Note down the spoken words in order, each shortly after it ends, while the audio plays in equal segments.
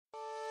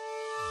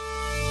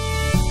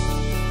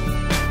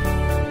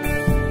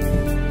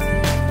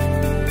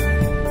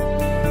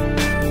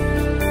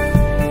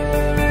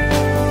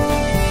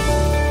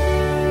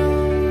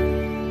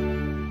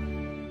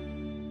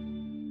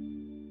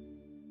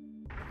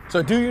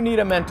So do you need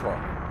a mentor?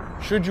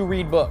 Should you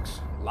read books?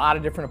 A lot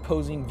of different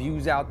opposing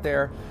views out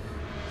there.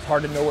 It's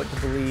hard to know what to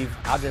believe.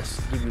 I'll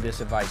just give you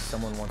this advice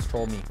someone once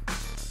told me.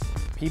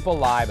 People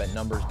lie, but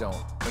numbers don't.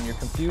 When you're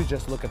confused,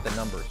 just look at the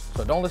numbers.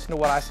 So don't listen to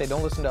what I say.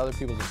 Don't listen to other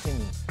people's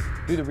opinions.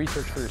 Do the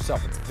research for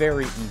yourself. It's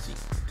very easy.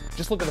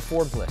 Just look at the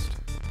Forbes list.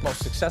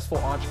 Most successful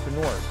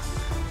entrepreneurs.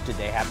 Did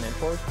they have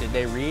mentors? Did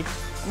they read?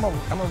 I'm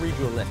gonna read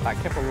you a list. I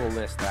kept a little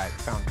list that I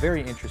found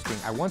very interesting.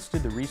 I once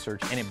did the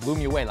research and it blew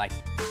me away.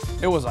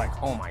 It was like,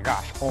 oh my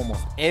gosh,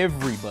 almost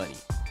everybody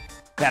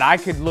that I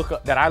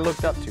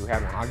looked up to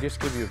had one. I'll just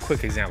give you a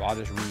quick example. I'll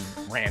just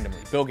read randomly.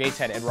 Bill Gates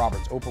had Ed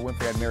Roberts. Oprah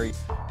Winfrey had Mary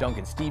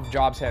Duncan. Steve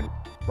Jobs had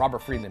Robert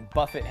Friedland.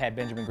 Buffett had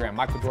Benjamin Graham.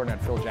 Michael Jordan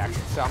had Phil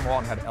Jackson. Sam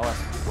Walton had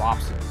L.S.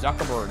 Robson.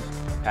 Zuckerberg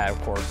had,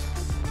 of course,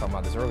 talking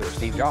about this earlier,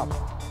 Steve Jobs.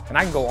 And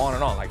I can go on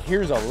and on.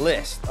 Here's a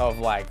list of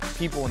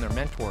people and their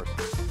mentors.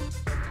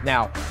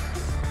 Now,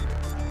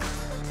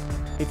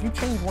 if you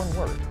change one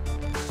word,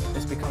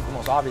 this becomes the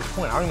most obvious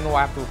point. I don't even know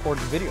why I have to record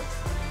the video.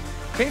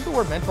 Change the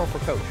word mentor for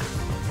coach.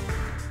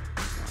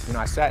 You know,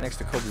 I sat next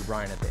to Kobe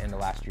Bryant at the end of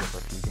last year for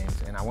a few games,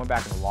 and I went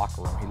back in the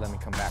locker room. He let me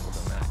come back with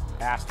him, and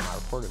I asked him, I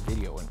recorded a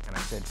video, and I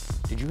said,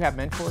 did you have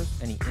mentors?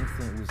 And he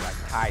instantly was like,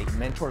 hi,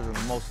 mentors are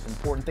the most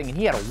important thing. And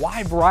he had a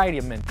wide variety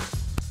of mentors.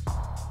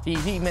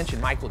 He mentioned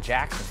Michael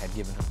Jackson had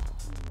given him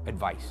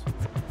advice.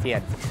 He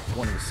had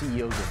one of the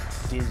CEOs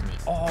of Disney,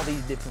 all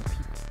these different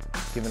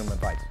people giving him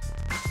advice.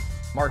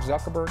 Mark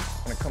Zuckerberg,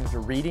 when it comes to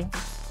reading,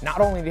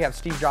 not only did he have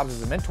Steve Jobs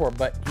as a mentor,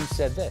 but he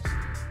said this.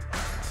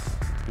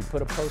 He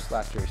put a post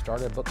last year, he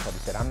started a book club, he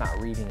said, I'm not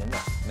reading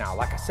enough. Now,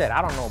 like I said,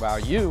 I don't know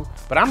about you,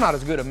 but I'm not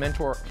as good a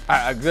mentor,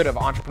 good of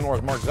entrepreneur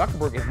as Mark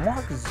Zuckerberg. If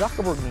Mark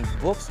Zuckerberg needs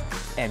books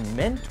and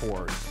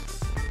mentors,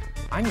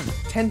 I need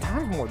 10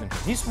 times more than him.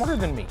 He's smarter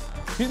than me.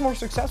 He's more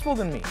successful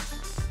than me.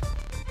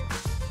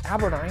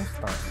 Albert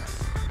Einstein,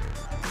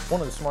 one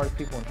of the smartest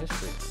people in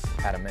history,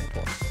 had a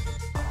mentor.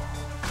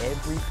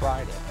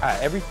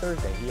 Every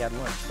Thursday, he had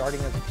lunch, starting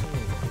as a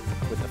teenager,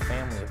 with the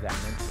family of that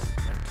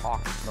mentor, and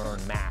talked,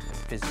 learned math and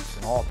physics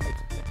and all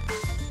types of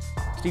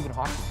things. Stephen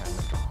Hawking had a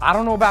mentor. I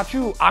don't know about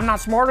you, I'm not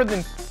smarter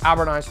than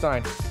Albert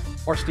Einstein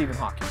or Stephen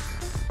Hawking.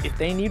 If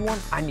they need one,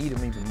 I need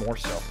them even more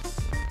so.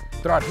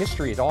 Throughout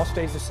history, it all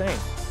stays the same.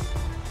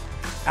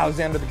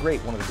 Alexander the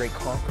Great, one of the great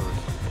conquerors,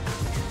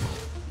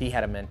 he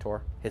had a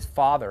mentor. His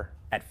father,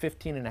 at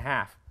 15 and a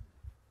half,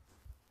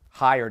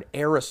 hired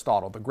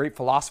Aristotle, the great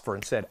philosopher,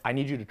 and said, I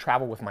need you to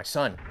travel with my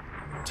son.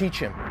 Teach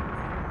him.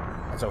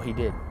 And so he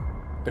did.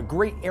 The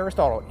great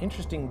Aristotle,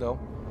 interesting though,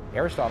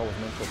 Aristotle was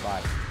mentored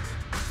by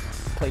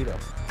Plato.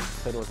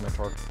 Plato was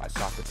mentored by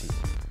Socrates.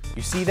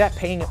 You see that,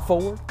 paying it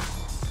forward?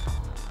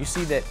 You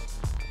see that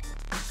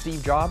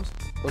Steve Jobs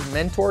was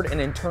mentored,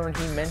 and in turn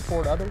he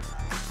mentored others?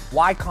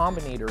 Y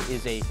Combinator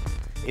is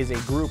a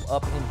group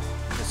up in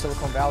the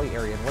Silicon Valley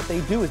area, and what they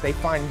do is they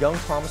find young,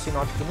 promising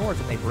entrepreneurs,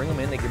 and they bring them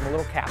in, they give them a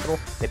little capital,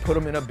 they put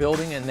them in a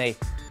building, and they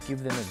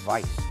give them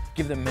advice,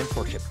 give them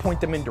mentorship,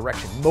 point them in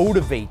direction,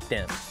 motivate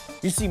them.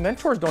 You see,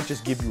 mentors don't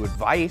just give you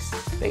advice,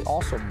 they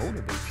also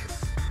motivate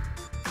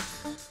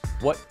you.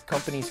 What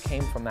companies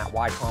came from that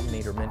Y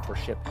Combinator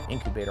mentorship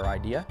incubator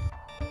idea?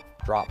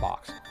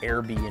 Dropbox,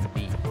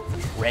 Airbnb,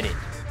 Reddit,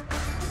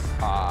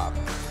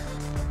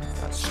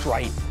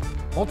 Stripe.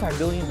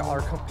 Multi-billion-dollar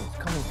companies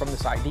coming from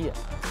this idea.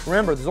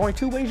 Remember, there's only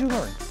two ways you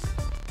learn.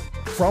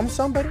 From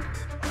somebody,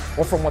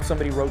 or from what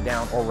somebody wrote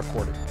down or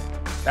recorded.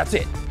 That's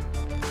it.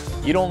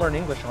 You don't learn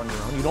English on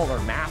your own. You don't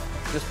learn math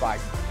just by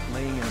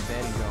laying in a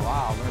bed and go,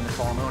 I'll learn this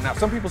all on my own. Now,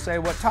 some people say,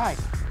 well, Ty,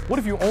 what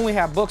if you only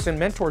have books and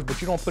mentors,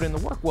 but you don't put in the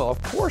work? Well,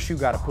 of course you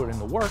got to put in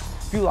the work.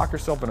 If you lock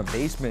yourself in a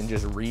basement and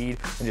just read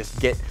and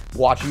just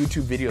watch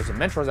YouTube videos of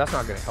mentors, that's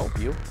not going to help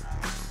you.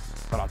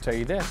 But I'll tell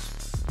you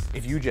this,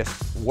 if you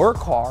just work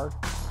hard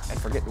and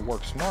forget to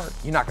work smart,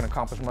 you're not going to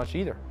accomplish much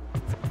either.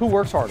 Who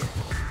works harder?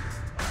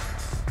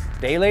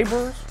 Day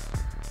laborers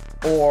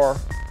or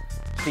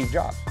Steve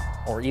Jobs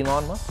or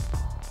Elon Musk?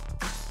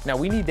 Now,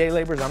 we need day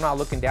laborers. I'm not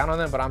looking down on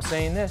them, but I'm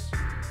saying this.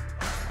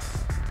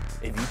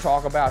 If you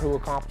talk about who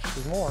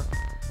accomplishes more,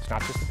 it's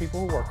not just the people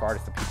who work hard,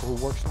 it's the people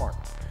who work smart.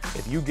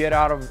 If you get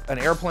out of an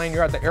airplane,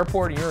 you're at the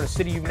airport, and you're in a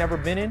city you've never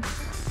been in,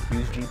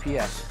 use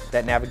GPS.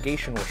 That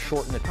navigation will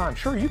shorten the time.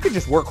 Sure, you could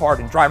just work hard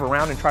and drive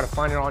around and try to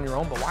find it on your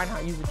own, but why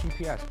not use a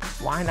GPS?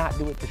 Why not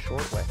do it the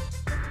short way?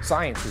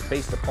 Science is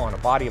based upon a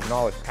body of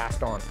knowledge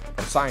passed on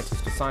from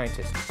scientist to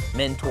scientist,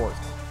 mentors.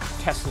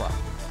 Tesla,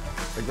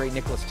 the great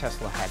Nikola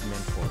Tesla had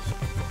mentors.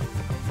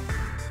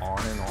 On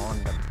and on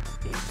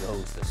it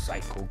goes, the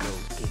cycle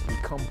goes.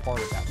 Become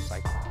part of that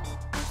cycle.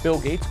 Bill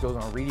Gates goes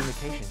on reading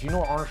vacations. You know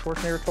what Arnold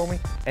Schwarzenegger told me?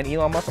 And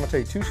Elon Musk, I'm gonna tell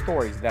you two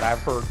stories that I've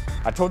heard.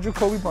 I told you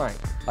Kobe Bryant.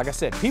 Like I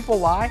said, people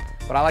lie,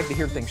 but I like to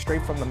hear things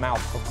straight from the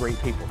mouth of great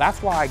people.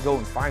 That's why I go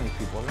and find these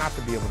people. It's not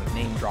to be able to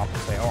name drop and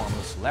say, oh, I'm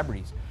the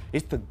celebrities.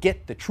 It's to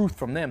get the truth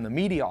from them. The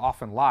media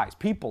often lies.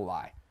 People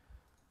lie.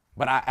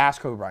 But I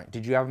asked Kobe Bryant,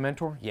 did you have a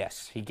mentor?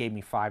 Yes. He gave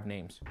me 5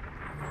 names.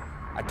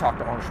 I talked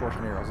to Arnold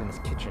Schwarzenegger. I was in his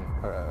kitchen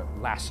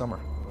last summer.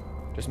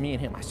 Just me and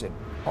him. I said,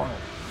 Arnold,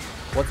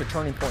 what's a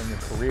turning point in your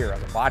career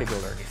as a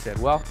bodybuilder? He said,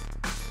 well,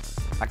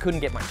 I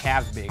couldn't get my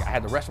calves big. I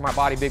had the rest of my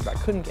body big, but I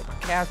couldn't get my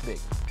calves big.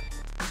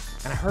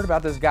 And I heard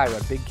about this guy who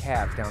had big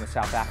calves down in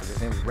South Africa.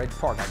 His name was Red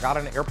Park. I got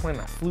on an airplane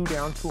and I flew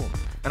down to him.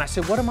 And I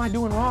said, what am I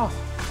doing wrong?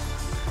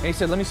 And he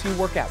said, let me see you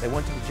work out. They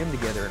went to the gym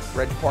together, and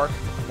Red Park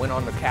went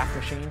on the calf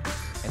machine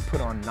and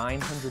put on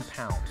 900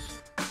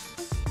 pounds.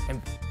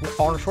 And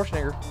Arnold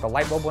Schwarzenegger, the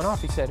light bulb went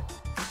off. He said,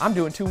 I'm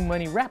doing too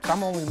many reps.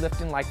 I'm only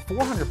lifting like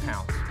 400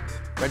 pounds.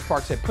 Red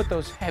Park said, put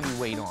those heavy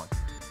weight on.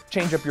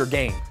 Change up your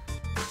game.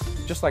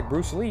 Just like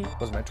Bruce Lee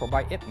was mentored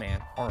by Ip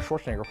Man, Arnold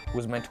Schwarzenegger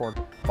was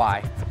mentored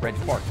by Red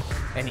Park.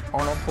 And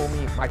Arnold told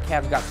me my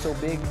calves got so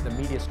big, the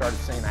media started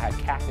saying I had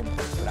calf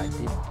implants, but I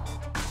didn't.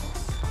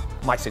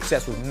 My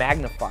success was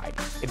magnified.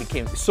 It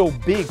became so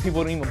big,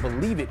 people didn't even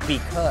believe it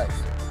because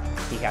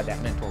he had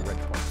that mentor, Red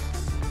Park.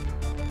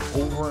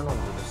 Over and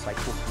over, the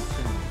cycle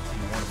continues.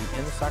 You want to be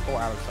in the cycle,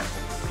 out of the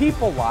cycle.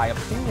 People lie,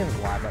 opinions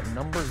lie, but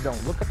numbers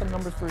don't. Look at the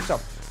numbers for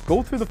yourself.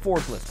 Go through the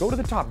Forbes list. Go to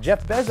the top.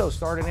 Jeff Bezos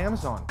started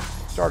Amazon.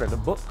 Started a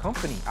book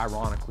company,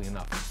 ironically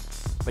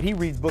enough. But he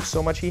reads books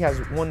so much, he has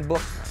one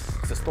book.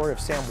 It's the story of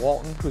Sam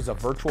Walton, who's a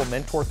virtual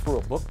mentor, threw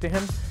a book to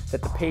him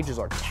that the pages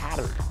are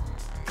tattered.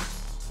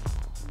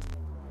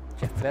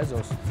 Jeff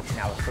Bezos,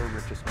 now the third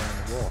richest man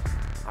in the world.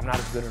 I'm not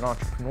as good an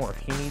entrepreneur. If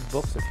he needs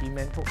books, if he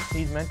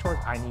needs mentors,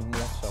 I need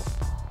more so.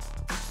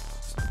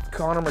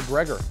 Conor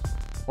McGregor,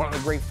 one of the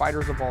great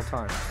fighters of all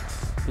time.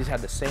 He's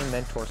had the same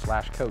mentor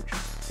slash coach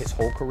his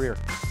whole career.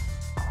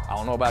 I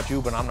don't know about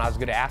you, but I'm not as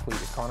good an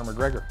athlete as Conor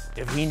McGregor.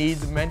 If he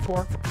needs a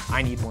mentor,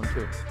 I need one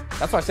too.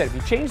 That's why I said, if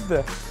you change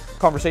the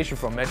conversation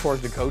from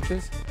mentors to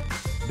coaches,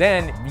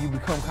 then you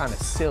become kind of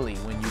silly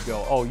when you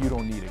go, oh, you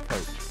don't need a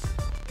coach.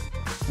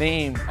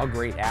 Name a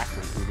great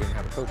athlete who didn't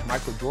have a coach.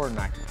 Michael Jordan,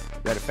 I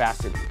read a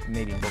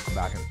fascinating book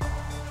about him.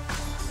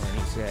 And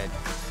he said,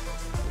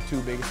 the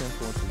two biggest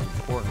influences are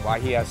important. Why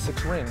he has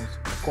 6 rings,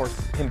 of course,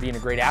 him being a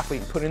great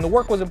athlete and putting in the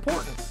work was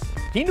important.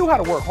 He knew how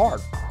to work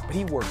hard, but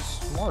he worked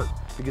smart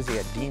because he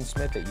had Dean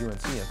Smith at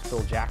UNC and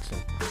Phil Jackson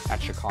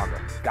at Chicago,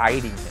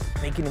 guiding him,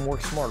 making him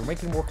work smarter,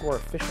 making him work more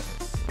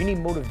efficiently. You need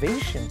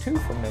motivation too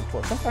from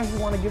mentors. Sometimes you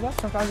want to give up,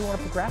 sometimes you want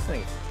to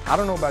procrastinate. I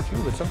don't know about you,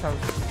 but sometimes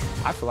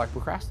I feel like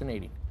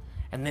procrastinating.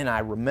 And then I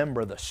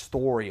remember the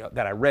story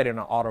that I read in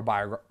an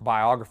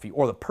autobiography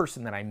or the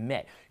person that I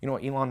met. You know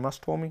what Elon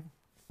Musk told me?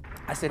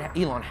 I said,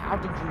 Elon, how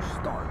did you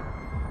start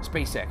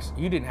SpaceX?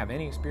 You didn't have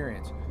any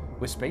experience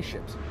with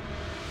spaceships.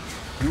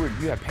 You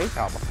had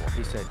PayPal before.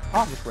 He said, oh,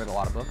 I just read a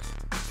lot of books.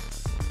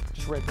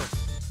 Just read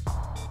books.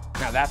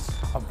 Now that's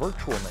a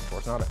virtual mentor.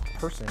 It's not a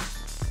person,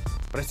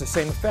 but it's the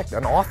same effect.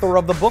 An author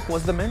of the book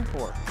was the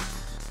mentor.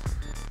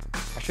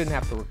 I shouldn't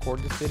have to record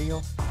this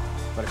video,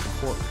 but it's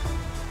important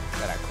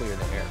that I clear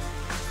the air.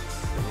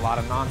 There's a lot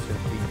of nonsense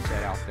being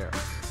said out there.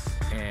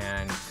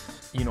 And,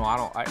 you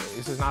know,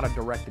 this is not a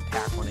direct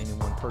attack on any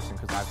one person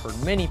because I've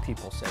heard many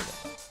people say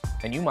this.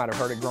 And you might have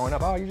heard it growing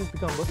up, oh, you just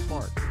become book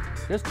smart.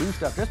 Just do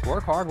stuff, just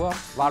work hard. Well,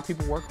 a lot of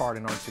people work hard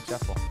and aren't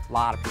successful. A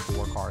lot of people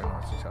work hard and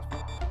aren't successful.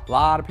 A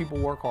lot of people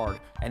work hard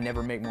and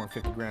never make more than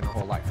 50 grand their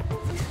whole life.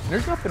 And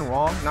there's nothing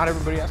wrong. Not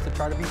everybody has to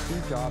try to be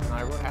Steve Jobs.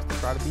 Not everyone has to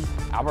try to be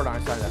Albert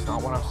Einstein. That's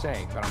not what I'm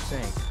saying. But I'm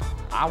saying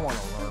I want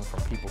to learn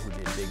from people who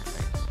did big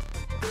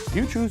things.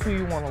 You choose who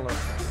you want to learn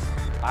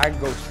from. I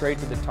go straight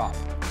to the top.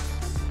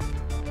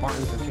 Martin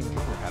Luther King Jr.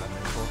 had a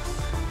mentor.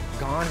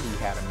 Gandhi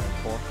had a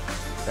mentor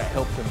that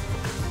helped him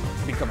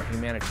become a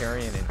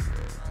humanitarian and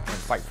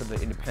fight for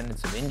the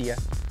independence of India.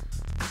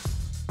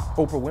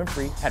 Oprah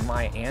Winfrey had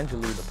Maya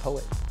Angelou, the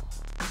poet.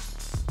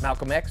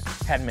 Malcolm X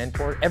had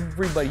mentors.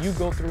 Everybody, you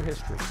go through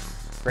history.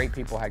 Great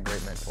people had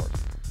great mentors.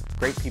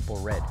 Great people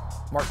read.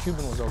 Mark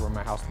Cuban was over at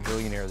my house, the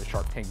billionaire, the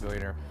Shark Tank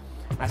billionaire.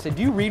 And I said,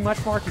 do you read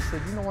much, Mark? He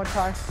said, you know what,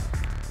 Ty?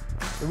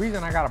 The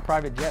reason I got a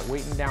private jet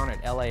waiting down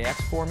at LAX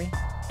for me,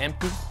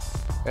 empty,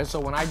 is so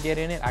when I get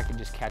in it, I can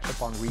just catch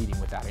up on reading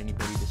without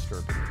anybody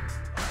disturbing me.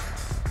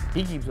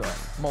 He keeps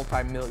a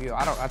multi-million,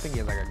 I think he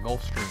has like a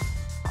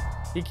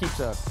Gulfstream. He keeps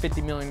a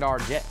 $50 million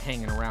jet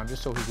hanging around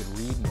just so he could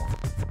read more.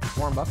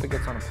 Warren Buffett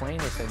gets on a plane,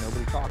 they say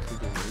nobody talks, he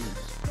just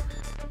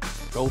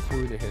reads. Go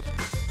through the history.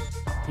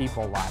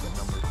 People lie, the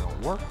numbers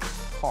don't. Work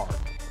hard,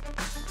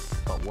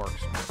 but work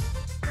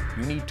smart.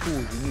 You need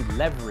tools, you need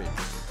leverage.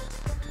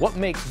 What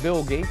makes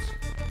Bill Gates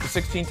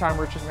the 16-time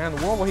richest man in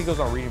the world? Well, he goes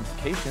on reading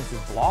vacations. His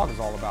blog is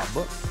all about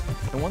books.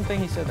 And one thing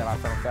he said that I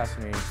found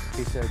fascinating,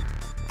 he said,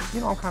 you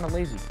know, I'm kind of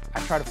lazy.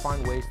 I try to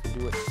find ways to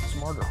do it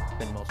smarter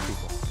than most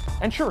people.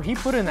 And sure, he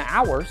put in the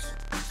hours.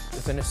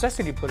 It's a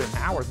necessity to put in the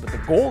hours, but the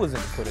goal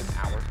isn't to put in the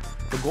hours.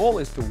 The goal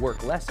is to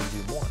work less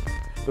and do more.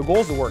 The goal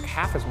is to work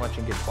half as much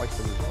and get twice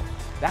the results.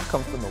 That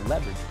comes from the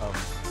leverage of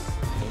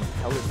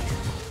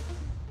intelligence.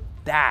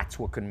 That's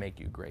what can make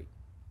you great.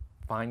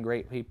 Find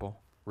great people,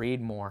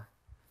 read more,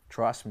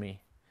 trust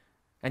me,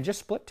 and just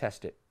split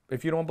test it.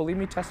 If you don't believe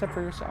me, test it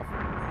for yourself.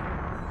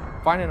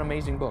 Find an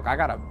amazing book. I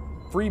got a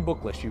free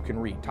book list you can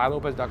read,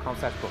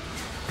 tylopez.com/book.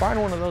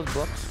 Find one of those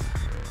books.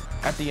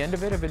 At the end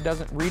of it, if it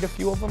doesn't, read a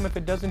few of them. If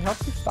it doesn't help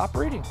you, stop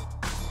reading.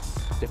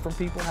 Different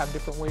people have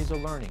different ways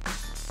of learning.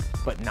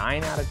 But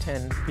 9 out of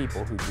 10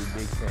 people who do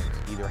big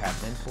things either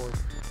have mentors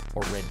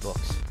or read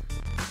books.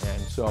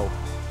 And so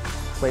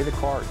play the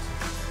cards,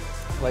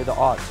 play the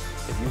odds.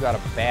 If you got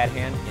a bad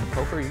hand in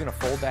poker, you're gonna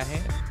fold that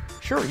hand.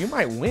 Sure, you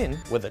might win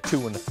with a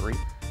 2 and a 3,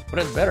 but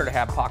it's better to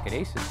have pocket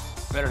aces.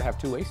 It's better to have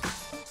 2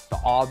 aces. The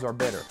odds are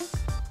better.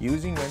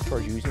 Using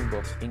mentors, using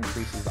books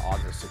increases the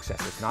odds of success.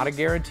 It's not a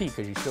guarantee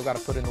because you still got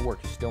to put in the work.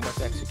 You still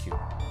must execute.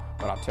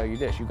 But I'll tell you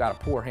this, you got a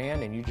poor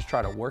hand and you just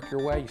try to work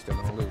your way, you're still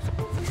gonna lose.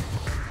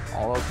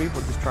 All those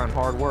people just trying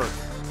hard work.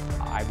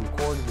 I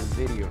recorded this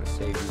video to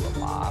save you a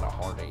lot of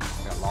heartache,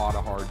 a lot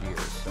of hard years.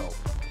 So,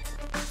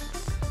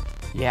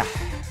 yeah.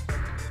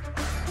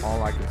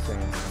 All I can say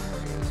in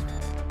summary is,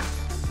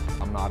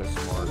 I'm not as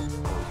smart or as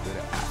good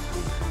an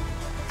athlete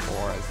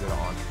or as good an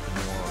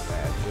entrepreneur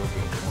as Bill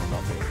Gates, Warren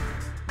Buffett,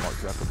 Mark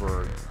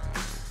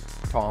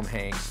Zuckerberg, Tom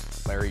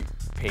Hanks, Larry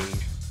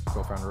Page,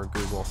 co-founder of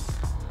Google,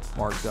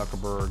 Mark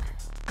Zuckerberg,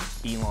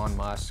 Elon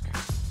Musk,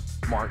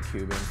 Mark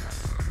Cuban,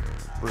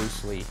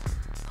 Bruce Lee,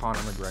 Conor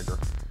McGregor,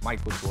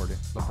 Michael Jordan,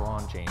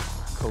 LeBron James,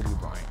 Kobe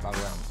Bryant. By the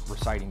way, I'm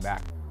reciting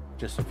back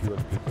just a few of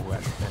the people who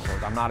had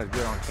mentors. I'm not as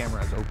good on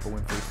camera as Oprah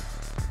Winfrey,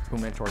 who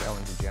mentored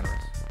Ellen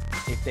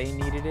DeGeneres. If they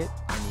needed it,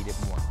 I need it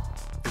more.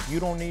 If you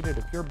don't need it,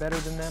 if you're better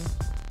than them,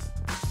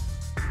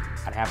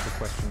 I'd have to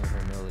question your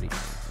humility.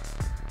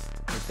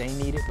 If they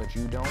need it, but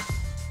you don't,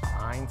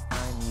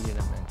 Einstein needed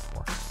a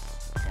mentor.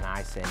 And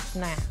I said,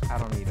 nah, I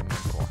don't need a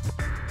mentor.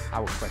 I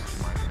would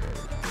question my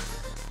humility.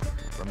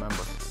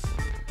 Remember,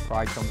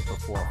 pride comes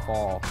before a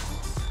fall,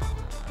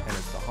 and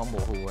it's the humble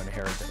who will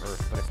inherit the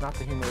earth. But it's not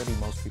the humility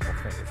most people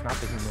think. It's not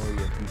the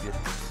humility of you just,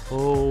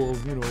 oh,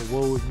 you know,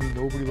 woe is me,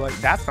 nobody like.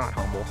 That's not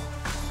humble.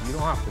 You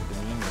don't have to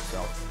demean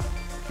yourself.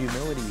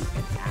 Humility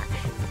in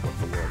action is what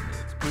the world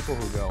needs. People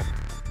who go,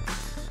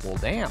 well,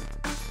 damn,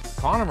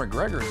 Conor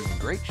McGregor is in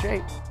great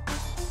shape.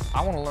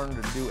 I want to learn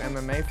to do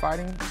MMA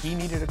fighting. He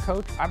needed a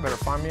coach. I better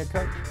find me a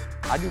coach.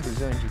 I do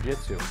Brazilian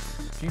Jiu-Jitsu.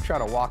 If you try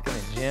to walk in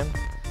a gym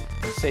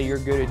and say you're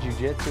good at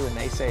Jiu-Jitsu and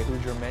they say,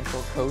 who's your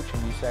mentor coach?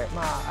 And you say,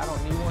 nah, I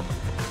don't need one.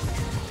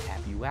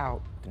 Tap you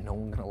out. No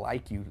one's going to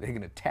like you. They're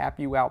going to tap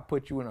you out,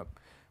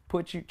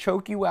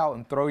 choke you out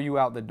and throw you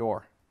out the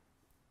door.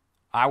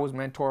 I was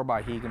mentored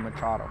by Higa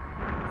Machado,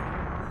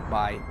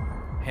 by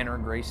Henner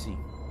Gracie.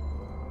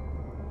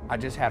 I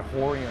just had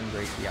Horion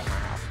Gracie at my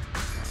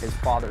house. His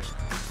father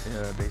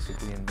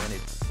basically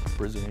invented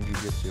Brazilian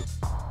Jiu-Jitsu.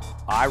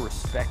 I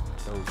respect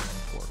those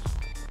mentors.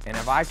 And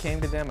if I came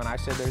to them and I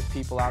said there's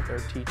people out there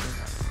teaching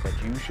that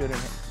you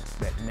shouldn't,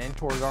 that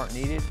mentors aren't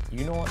needed,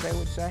 you know what they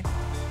would say?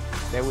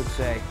 They would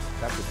say,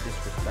 that's a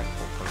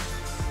disrespectful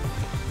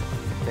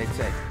person. They'd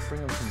say,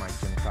 bring them to my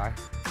gym, Kai.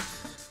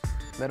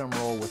 Let them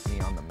roll with me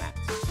on the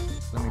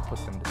mats. Let me put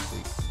them to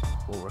sleep.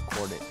 We'll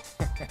record it.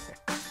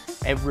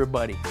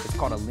 Everybody, it's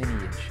called a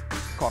lineage.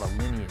 It's called a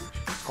lineage.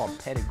 It's called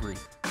pedigree.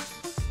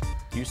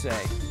 You say,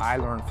 I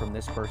learned from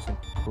this person,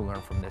 who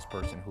learned from this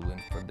person, who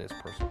learned from this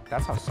person.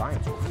 That's how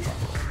science works.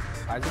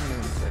 Isaac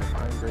Newton said, if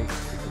I'm great,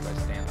 it's because I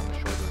stand on the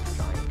shoulders of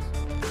giants.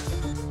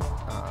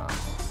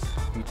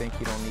 You think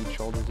you don't need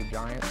shoulders of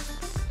giants?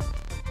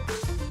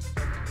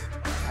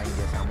 I can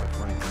guess how much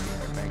money is going to be in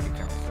your bank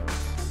account, sir.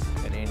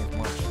 It ain't as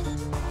much as you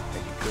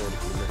could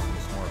if you listen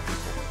to smart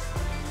people.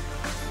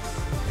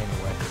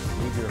 Anyway,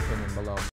 leave your opinion below.